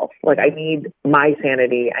myself. Like, I need my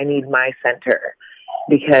sanity. I need my center,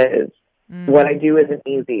 because what I do isn't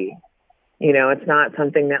easy. It's not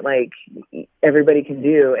something that everybody can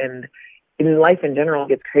do. And in life in general, it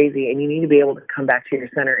gets crazy, and you need to be able to come back to your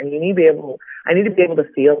center, and I need to be able to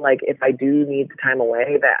feel like if I do need the time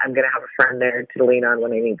away, that I'm going to have a friend there to lean on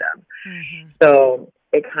when I need them. Mm-hmm. So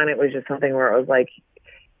it kind of was just something where I was like,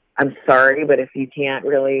 I'm sorry, but if you can't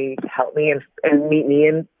really help me and meet me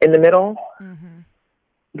in the middle, mm-hmm.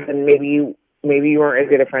 then maybe you weren't as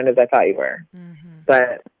good a friend as I thought you were. Mm-hmm.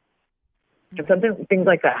 But things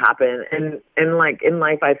like that happen. And in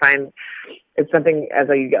life, I find it's something, as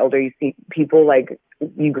you get older, you see people,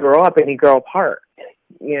 you grow up and you grow apart.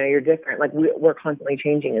 You're different. Like, we're constantly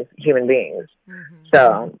changing as human beings. Mm-hmm.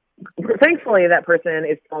 So thankfully that person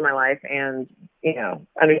is still in my life, and,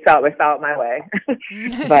 I felt it my way,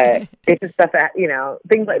 but it's just stuff that,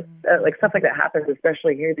 things like stuff like that happens,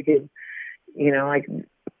 especially here, because,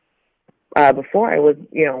 before I was,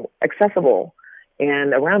 accessible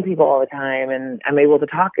and around people all the time, and I'm able to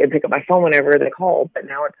talk and pick up my phone whenever they call. But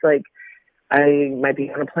now it's like, I might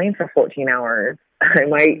be on a plane for 14 hours. I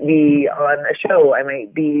might be on a show. I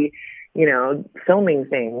might be, filming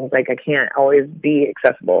things. Like, I can't always be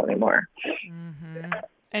accessible anymore. Mm-hmm.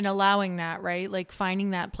 And allowing that, right? Like,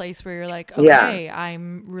 finding that place where you're like, okay,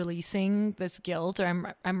 I'm releasing this guilt,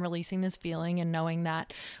 or I'm releasing this feeling, and knowing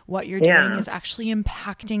that what you're doing is actually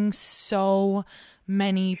impacting so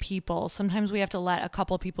many people. Sometimes we have to let a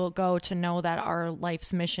couple people go to know that our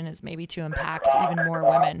life's mission is maybe to impact even more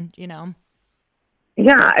women,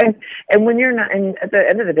 Yeah. And when you're not, and at the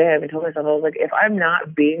end of the day, I've told myself, I was like, if I'm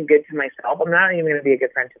not being good to myself, I'm not even going to be a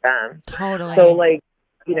good friend to them. Totally. So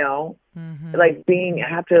mm-hmm. I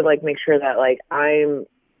have to make sure that I'm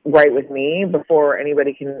right with me before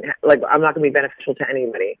anybody can, I'm not going to be beneficial to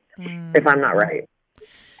anybody if I'm not right.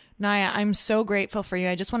 Nia, I'm so grateful for you.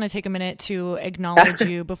 I just want to take a minute to acknowledge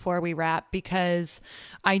you before we wrap, because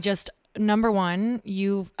number one,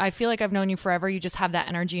 I feel like I've known you forever. You just have that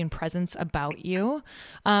energy and presence about you.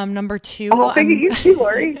 Number two, thank you too,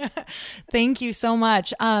 Lori. Thank you so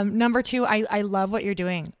much. Number two, I love what you're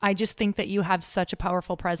doing. I just think that you have such a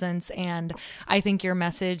powerful presence, and I think your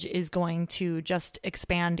message is going to just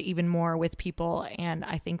expand even more with people. And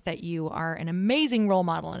I think that you are an amazing role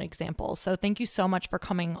model and example. So thank you so much for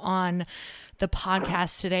coming on the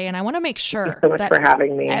podcast today. And I want to make sure Thank you so much for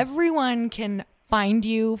having me. Everyone can find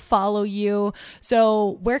you, follow you.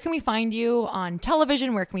 So where can we find you on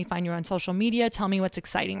television? Where can we find you on social media? Tell me what's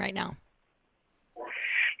exciting right now.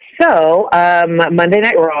 So Monday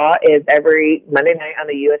Night Raw is every Monday night on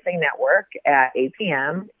the USA Network at 8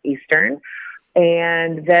 p.m. Eastern.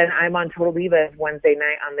 And then I'm on Total Divas Wednesday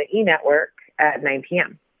night on the E! Network at 9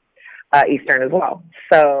 p.m. Eastern as well.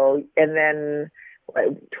 So, and then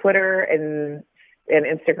Twitter and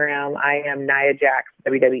Instagram, I am Nia Jax,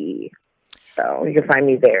 WWE. So you can find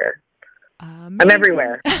me there. Amazing. I'm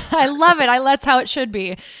everywhere. I love it. That's how it should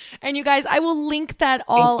be. And you guys, I will link that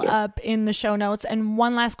all up in the show notes. And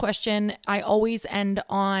one last question. I always end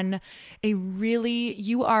on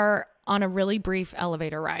you are on a really brief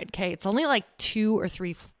elevator ride. Okay. It's only like 2 or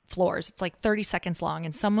 3 floors. It's like 30 seconds long.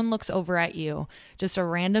 And someone looks over at you, just a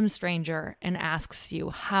random stranger, and asks you,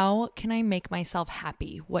 how can I make myself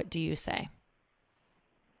happy? What do you say?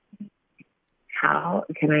 How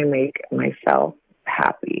can I make myself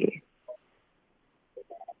happy?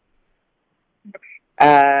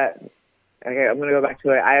 Okay, I'm going to go back to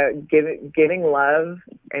it. Giving love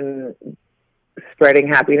and spreading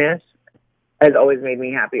happiness has always made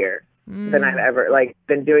me happier than I've ever,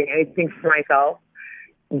 been doing anything for myself.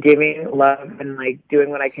 Giving love and doing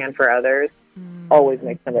what I can for others always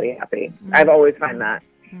makes somebody happy. I've always found that.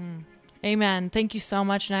 Amen. Thank you so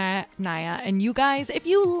much, Nia. And you guys, if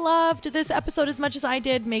you loved this episode as much as I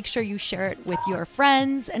did, make sure you share it with your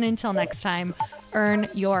friends. And until next time, earn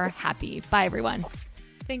your happy. Bye, everyone.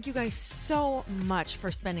 Thank you guys so much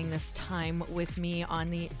for spending this time with me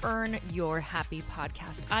on the Earn Your Happy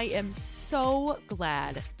podcast. I am so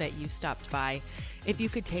glad that you stopped by. If you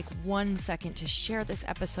could take 1 second to share this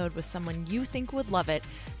episode with someone you think would love it,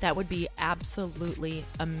 that would be absolutely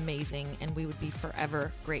amazing, and we would be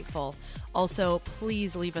forever grateful. Also,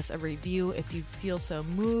 please leave us a review if you feel so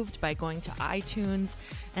moved by going to iTunes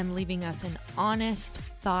and leaving us an honest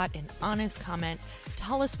thought, an honest comment.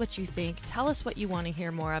 Tell us what you think. Tell us what you want to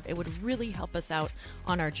hear more of. It would really help us out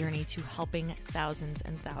on our journey to helping thousands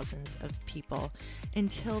and thousands of people.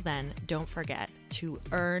 Until then, don't forget to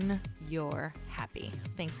earn your happy.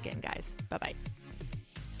 Thanks again, guys. Bye-bye.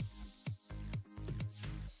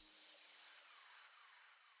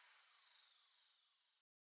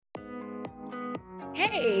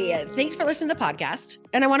 Hey, thanks for listening to the podcast.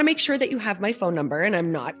 And I want to make sure that you have my phone number, and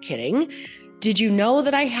I'm not kidding. Did you know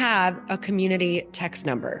that I have a community text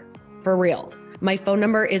number? For real. My phone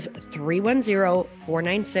number is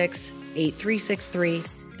 310-496-8363.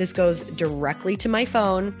 This goes directly to my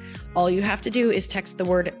phone. All you have to do is text the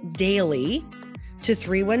word daily to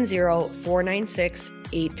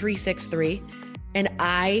 310-496-8363. And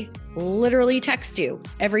I literally text you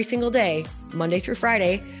every single day, Monday through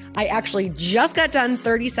Friday. I actually just got done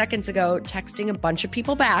 30 seconds ago texting a bunch of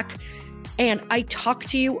people back, and I talk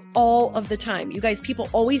to you all of the time. You guys, people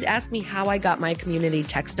always ask me how I got my community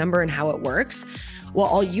text number and how it works. Well,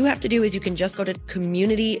 all you have to do is you can just go to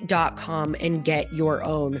community.com and get your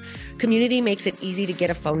own. Community makes it easy to get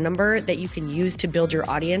a phone number that you can use to build your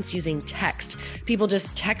audience using text. People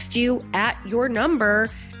just text you at your number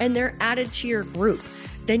and they're added to your group.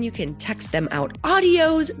 Then you can text them out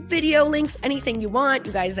audios, video links, anything you want.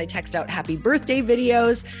 You guys, I text out happy birthday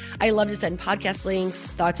videos. I love to send podcast links,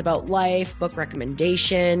 thoughts about life, book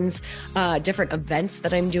recommendations, different events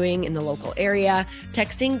that I'm doing in the local area.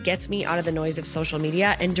 Texting gets me out of the noise of social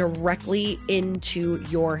media and directly into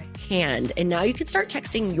your hand. And now you can start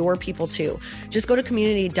texting your people too. Just go to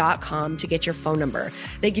community.com to get your phone number.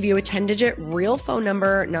 They give you a 10-digit real phone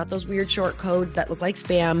number, not those weird short codes that look like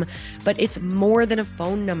spam, but it's more than a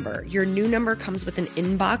phone number. Your new number comes with an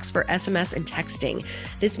inbox for SMS and texting.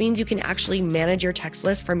 This means you can actually manage your text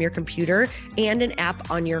list from your computer and an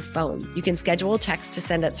app on your phone. You can schedule text to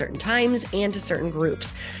send at certain times and to certain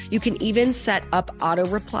groups. You can even set up auto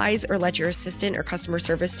replies or let your assistant or customer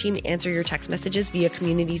service team answer your text messages via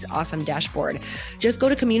Community's awesome dashboard. Just go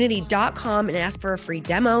to community.com and ask for a free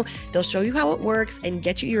demo. They'll show you how it works and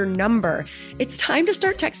get you your number. It's time to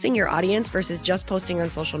start texting your audience versus just posting on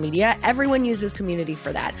social media. Everyone uses Community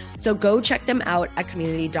for that. So go check them out at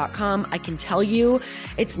community.com. I can tell you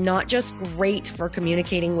it's not just great for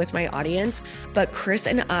communicating with my audience, but Chris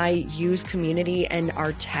and I use Community and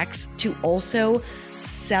our texts to also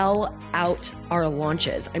sell out our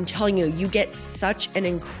launches. I'm telling you, you get such an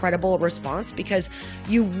incredible response because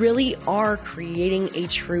you really are creating a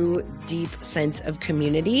true, deep sense of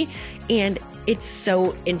community, and it's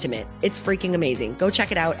so intimate. It's freaking amazing. Go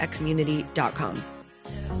check it out at community.com.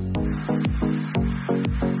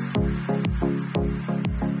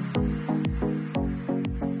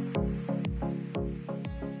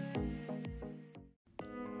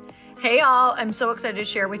 Hey all, I'm so excited to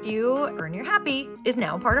share with you, Earn Your Happy is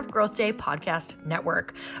now part of Growth Day Podcast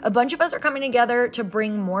Network. A bunch of us are coming together to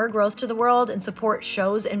bring more growth to the world and support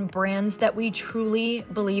shows and brands that we truly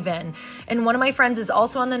believe in. And one of my friends is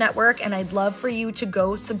also on the network, and I'd love for you to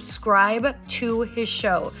go subscribe to his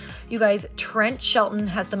show. You guys, Trent Shelton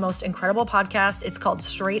has the most incredible podcast. It's called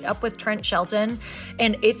Straight Up with Trent Shelton,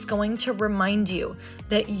 and it's going to remind you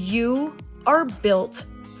that you are built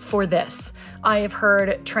for this. I have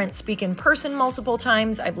heard Trent speak in person multiple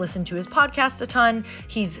times. I've listened to his podcast a ton.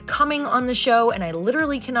 He's coming on the show, and I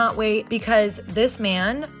literally cannot wait because this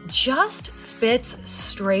man just spits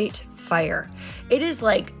straight fire. It is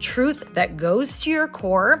like truth that goes to your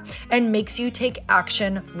core and makes you take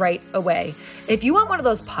action right away. If you want one of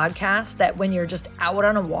those podcasts that when you're just out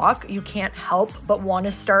on a walk, you can't help but want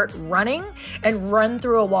to start running and run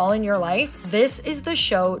through a wall in your life, this is the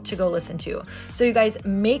show to go listen to. So you guys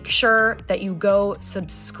make sure that you go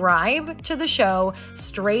subscribe to the show,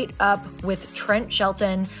 Straight Up with Trent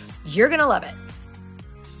Shelton. You're going to love it.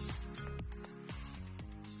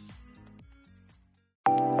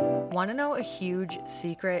 Want to know a huge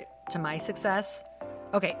secret to my success?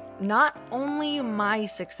 Okay, not only my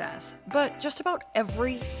success, but just about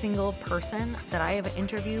every single person that I have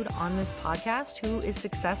interviewed on this podcast who is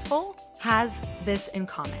successful has this in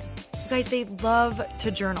common. You guys, they love to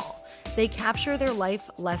journal. They capture their life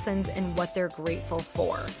lessons and what they're grateful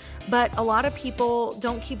for. But a lot of people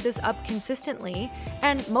don't keep this up consistently,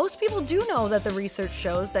 and most people do know that the research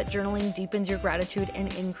shows that journaling deepens your gratitude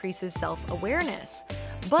and increases self-awareness.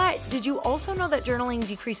 But did you also know that journaling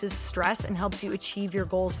decreases stress and helps you achieve your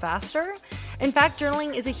goals faster? In fact,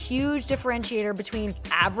 journaling is a huge differentiator between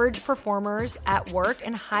average performers at work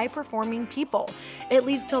and high-performing people. It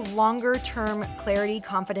leads to longer-term clarity,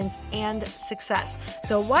 confidence, and success.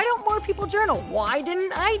 So why don't more people journal? Why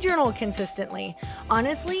didn't I journal consistently?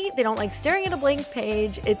 Honestly, they don't like staring at a blank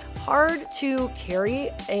page. It's hard to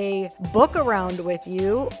carry a book around with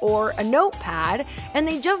you or a notepad, and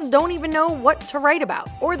they just don't even know what to write about,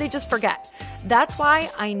 or they just forget. That's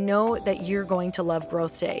why I know that you're going to love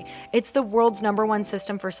Growth Day. It's the world's #1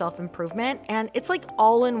 system for self-improvement, and it's like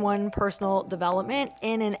all-in-one personal development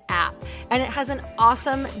in an app. And it has an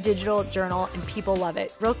awesome digital journal, and people love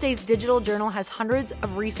it. Growth Day's digital journal has hundreds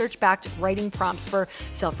of research-backed writing prompts for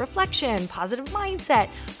self-reflection, positive mindset,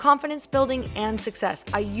 confidence building, and success.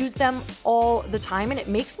 I use them all the time, and it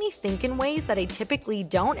makes me think in ways that I typically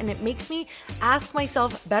don't, and it makes me ask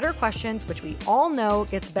myself better questions, which we all know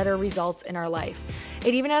gets better results in our life.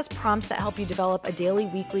 It even has prompts that help you develop a daily,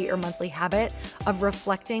 weekly, or monthly habit of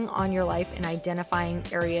reflecting on your life and identifying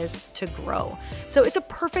areas to grow. So it's a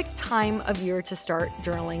perfect time of year to start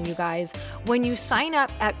journaling, you guys. When you sign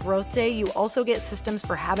up at Growth Day, you also get systems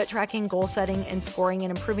for habit tracking, goal setting, and scoring,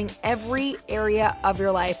 and improving every area of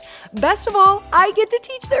your life. Best of all, I get to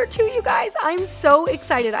teach there too, you guys. I'm so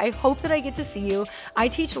excited. I hope that I get to see you. I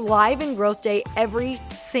teach live in Growth Day every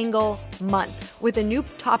single month with a new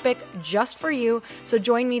topic just for you. So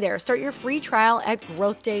join me there. Start your free trial at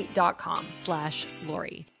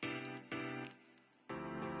growthday.com/Lori.